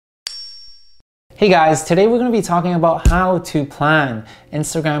Hey guys, today we're going to be talking about how to plan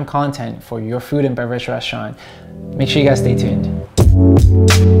Instagram content for your food and beverage restaurant. Make sure you guys stay tuned.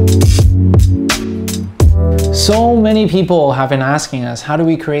 So many people have been asking us, how do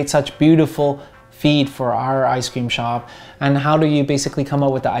we create such beautiful feed for our ice cream shop, and how do you basically come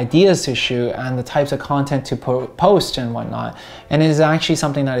up with the ideas to shoot and the types of content to post and whatnot. And it is actually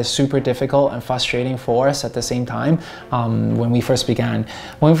something that is super difficult and frustrating for us at the same time. When we first began,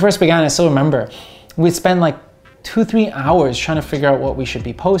 I still remember we'd spend like 2-3 hours trying to figure out what we should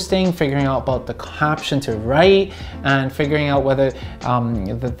be posting, figuring out about the caption to write, and figuring out whether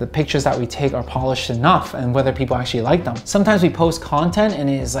the pictures that we take are polished enough and whether people actually like them. Sometimes we post content and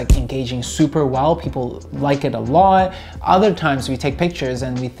it is like engaging super well, people like it a lot. Other times we take pictures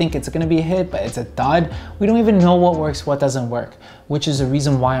and we think it's gonna be a hit, but it's a dud. We don't even know what works, what doesn't work, which is the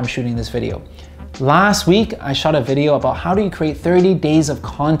reason why I'm shooting this video. Last week, I shot a video about how do you create 30 days of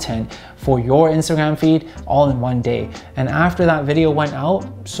content for your Instagram feed all in one day. And after that video went out,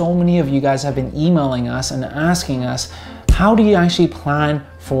 so many of you guys have been emailing us and asking us, how do you actually plan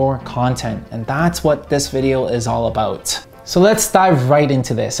for content? And that's what this video is all about. So let's dive right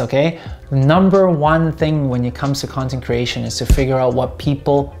into this, okay? Number one thing when it comes to content creation is to figure out what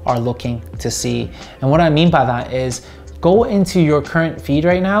people are looking to see. And what I mean by that is, go into your current feed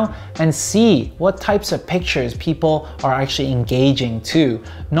right now and see what types of pictures people are actually engaging to.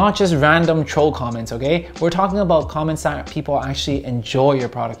 Not just random troll comments, okay? We're talking about comments that people actually enjoy your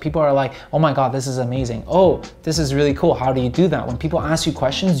product. People are like, oh my God, this is amazing. Oh, this is really cool. How do you do that? When people ask you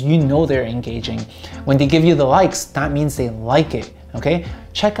questions, you know they're engaging. When they give you the likes, that means they like it. Okay,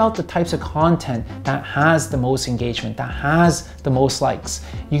 check out the types of content that has the most engagement, that has the most likes.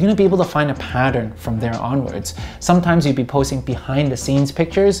 You're gonna be able to find a pattern from there onwards. Sometimes you'll be posting behind the scenes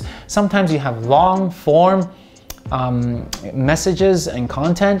pictures. Sometimes you have long form messages and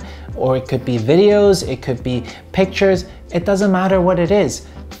content, or it could be videos, it could be pictures. It doesn't matter what it is.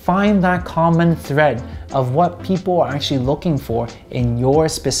 Find that common thread of what people are actually looking for in your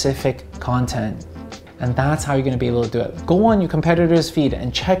specific content. And that's how you're gonna be able to do it. Go on your competitor's feed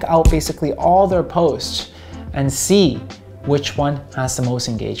and check out basically all their posts and see which one has the most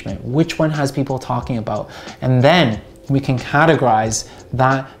engagement, which one has people talking about. And then we can categorize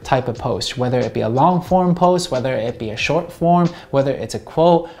that type of post, whether it be a long form post, whether it be a short form, whether it's a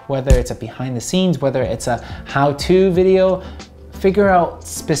quote, whether it's a behind the scenes, whether it's a how-to video. Figure out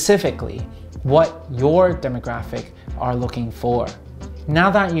specifically what your demographic are looking for.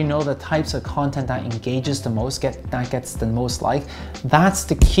 Now that you know the types of content that engages the most, that gets the most like, that's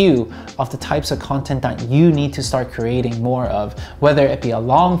the cue of the types of content that you need to start creating more of, whether it be a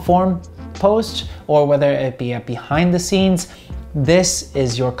long form post or whether it be a behind the scenes. This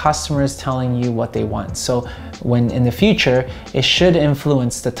is your customers telling you what they want. So when in the future, it should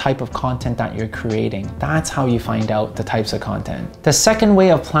influence the type of content that you're creating. That's how you find out the types of content. The second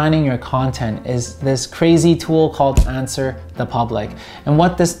way of planning your content is this crazy tool called Answer the Public. And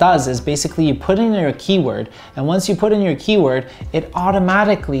what this does is basically you put in your keyword, and once you put in your keyword, it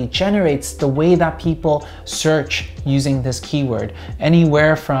automatically generates the way that people search using this keyword.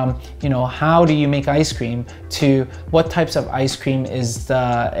 Anywhere from, you know, how do you make ice cream to what types of ice cream is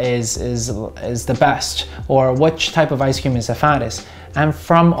the best, or which type of ice cream is the fattest. And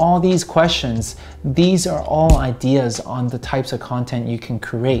from all these questions, these are all ideas on the types of content you can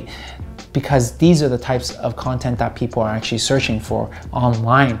create, because these are the types of content that people are actually searching for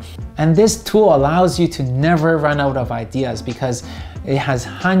online. And this tool allows you to never run out of ideas because it has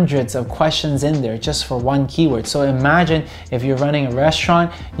hundreds of questions in there just for one keyword. So imagine if you're running a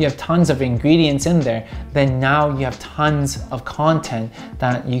restaurant, you have tons of ingredients in there, then now you have tons of content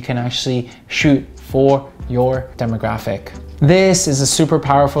that you can actually shoot for your demographic. This is a super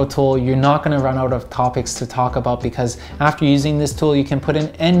powerful tool. You're not gonna run out of topics to talk about, because after using this tool, you can put in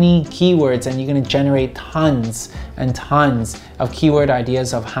any keywords and you're gonna generate tons and tons of keyword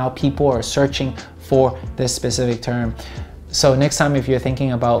ideas of how people are searching for this specific term. So next time, if you're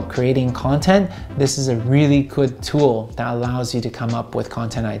thinking about creating content, this is a really good tool that allows you to come up with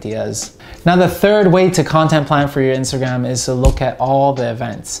content ideas. Now, the third way to content plan for your Instagram is to look at all the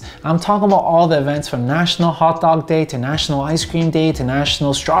events. I'm talking about all the events from National Hot Dog Day to National Ice Cream Day to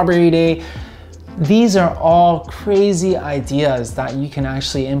National Strawberry Day. These are all crazy ideas that you can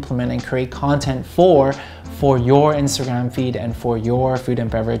actually implement and create content for your Instagram feed and for your food and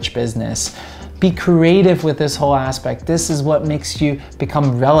beverage business. Be creative with this whole aspect. This is what makes you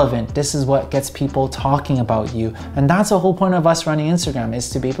become relevant. This is what gets people talking about you. And that's the whole point of us running Instagram, is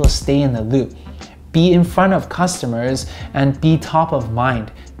to be able to stay in the loop. Be in front of customers and be top of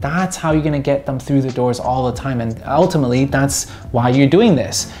mind. That's how you're gonna get them through the doors all the time. And ultimately, that's why you're doing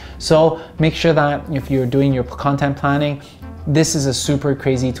this. So make sure that if you're doing your content planning, this is a super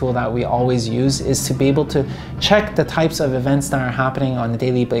crazy tool that we always use, is to be able to check the types of events that are happening on a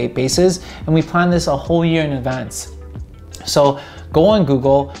daily basis. And we plan this a whole year in advance. So go on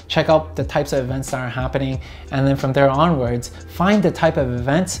Google, check out the types of events that are happening, and then from there onwards, find the type of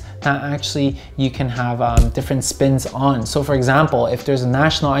events that actually you can have different spins on. So for example, if there's a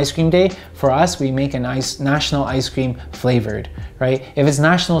National Ice Cream Day, for us, we make a nice National Ice Cream flavored, right? If it's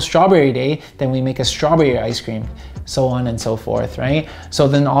National Strawberry Day, then we make a strawberry ice cream, so on and so forth, right? So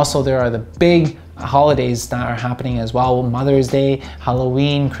then also there are the big holidays that are happening as well. Mother's Day,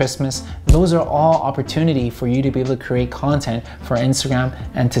 Halloween, Christmas. Those are all opportunity for you to be able to create content for Instagram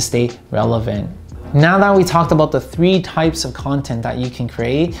and to stay relevant. Now that we talked about the 3 types of content that you can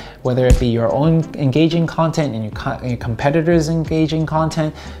create, whether it be your own engaging content and your competitors' engaging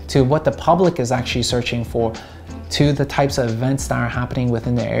content, to what the public is actually searching for, to the types of events that are happening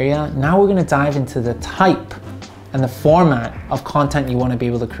within the area, now we're gonna dive into the type and the format of content you want to be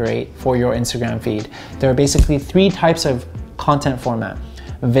able to create for your Instagram feed. There are basically 3 types of content format: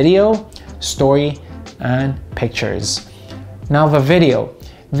 video, story, and pictures. Now the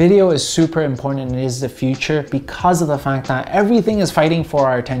video is super important and it is the future because of the fact that everything is fighting for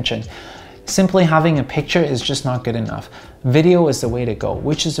our attention. Simply having a picture is just not good enough. Video is the way to go,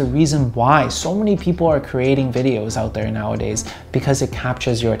 which is the reason why so many people are creating videos out there nowadays, because it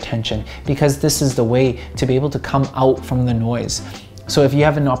captures your attention, because this is the way to be able to come out from the noise. So if you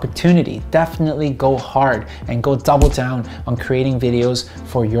have an opportunity, definitely go hard and go double down on creating videos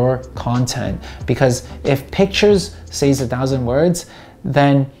for your content, because if pictures says 1,000 words,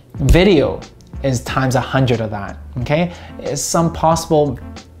 then video is times 100 of that, okay? Some possible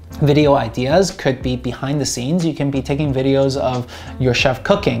video ideas could be behind the scenes. You can be taking videos of your chef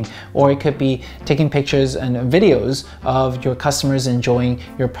cooking, or it could be taking pictures and videos of your customers enjoying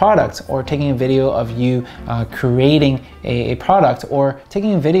your product, or taking a video of you creating a product, or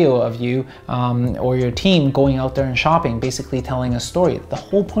taking a video of you or your team going out there and shopping, basically telling a story. The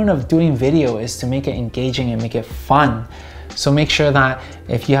whole point of doing video is to make it engaging and make it fun. So make sure that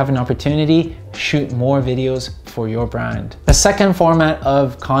if you have an opportunity, shoot more videos for your brand. The second format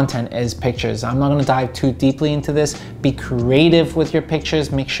of content is pictures. I'm not going to dive too deeply into this. Be creative with your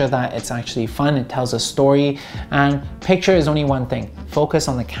pictures. Make sure that it's actually fun. It tells a story. And picture is only one thing. Focus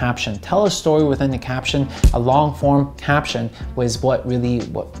on the caption. Tell a story within the caption. A long form caption is what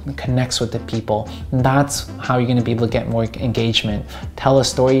connects with the people. And that's how you're going to be able to get more engagement. Tell a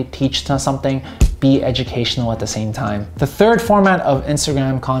story, teach something, be educational at the same time. The third format of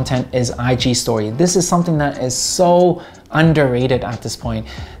Instagram content is IG story. This is something that is so underrated at this point.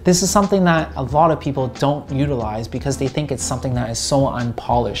 This is something that a lot of people don't utilize because they think it's something that is so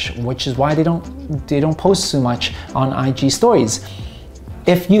unpolished, which is why they don't post too much on IG stories.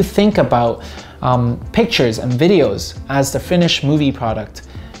 If you think about pictures and videos as the finished movie product,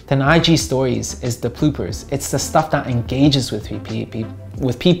 then IG stories is the bloopers. It's the stuff that engages with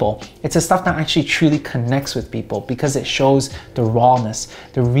people. It's the stuff that actually truly connects with people because it shows the rawness,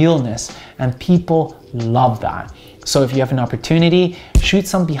 the realness, and people love that. So if you have an opportunity, shoot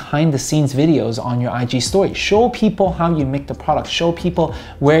some behind the scenes videos on your IG story. Show people how you make the product. Show people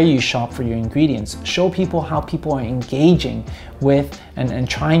where you shop for your ingredients. Show people how people are engaging with and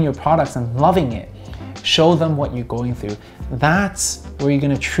trying your products and loving it. Show them what you're going through. That's where you're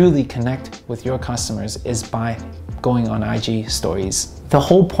gonna truly connect with your customers, is by going on IG stories. The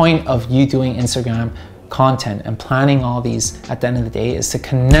whole point of you doing Instagram content and planning all these at the end of the day is to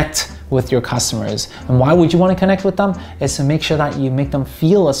connect with your customers. And why would you want to connect with them? Is to make sure that you make them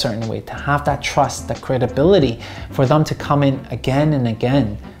feel a certain way, to have that trust, that credibility for them to come in again and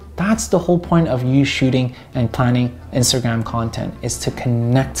again. That's the whole point of you shooting and planning Instagram content, is to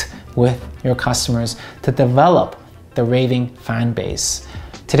connect with your customers, to develop the raving fan base.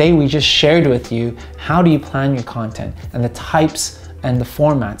 Today, we just shared with you how do you plan your content and the types and the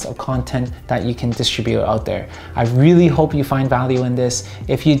formats of content that you can distribute out there. I really hope you find value in this.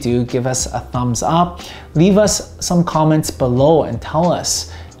 If you do, give us a thumbs up. Leave us some comments below and tell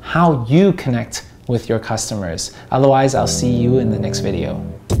us how you connect with your customers. Otherwise, I'll see you in the next video.